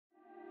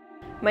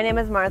My name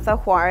is Martha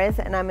Juarez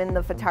and I'm in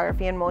the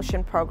Photography in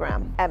Motion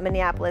program at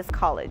Minneapolis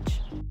College.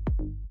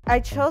 I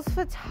chose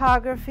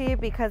photography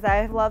because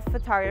I've loved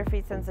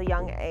photography since a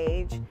young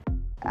age.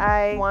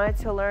 I wanted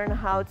to learn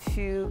how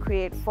to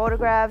create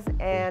photographs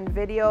and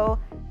video.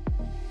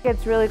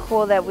 It's really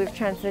cool that we've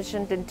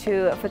transitioned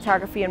into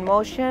photography in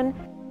motion.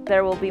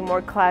 There will be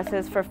more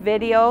classes for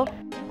video,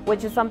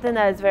 which is something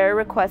that is very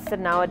requested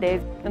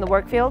nowadays in the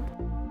work field.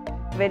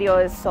 Video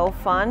is so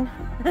fun.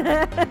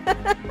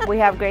 We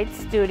have great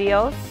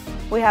studios.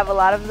 We have a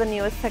lot of the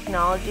newest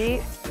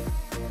technology.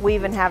 We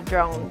even have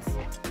drones.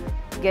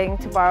 Getting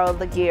to borrow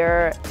the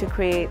gear to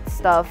create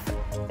stuff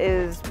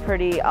is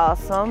pretty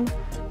awesome.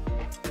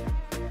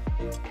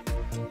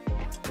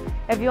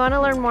 If you want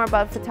to learn more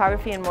about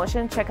photography in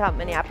motion, check out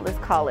Minneapolis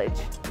College.